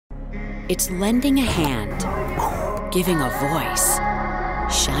It's lending a hand, giving a voice,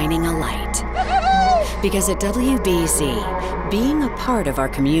 shining a light. Because at WBZ, being a part of our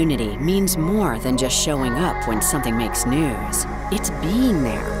community means more than just showing up when something makes news. It's being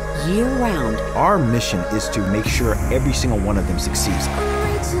there year-round. Our mission is to make sure every single one of them succeeds.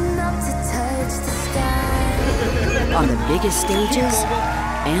 On the biggest stages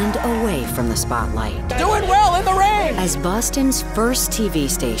and away from the spotlight. Doing well in the rain! As Boston's first TV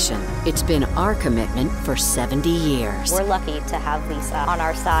station, it's been our commitment for 70 years. We're lucky to have Lisa on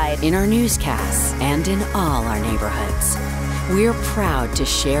our side. In our newscasts and in all our neighborhoods. We're proud to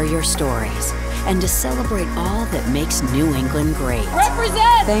share your stories and to celebrate all that makes New England great.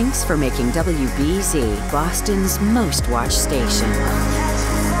 Represent! Thanks for making WBZ Boston's most watched station.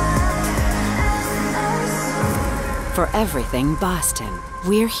 For everything Boston,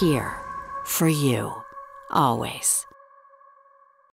 we're here for you, always.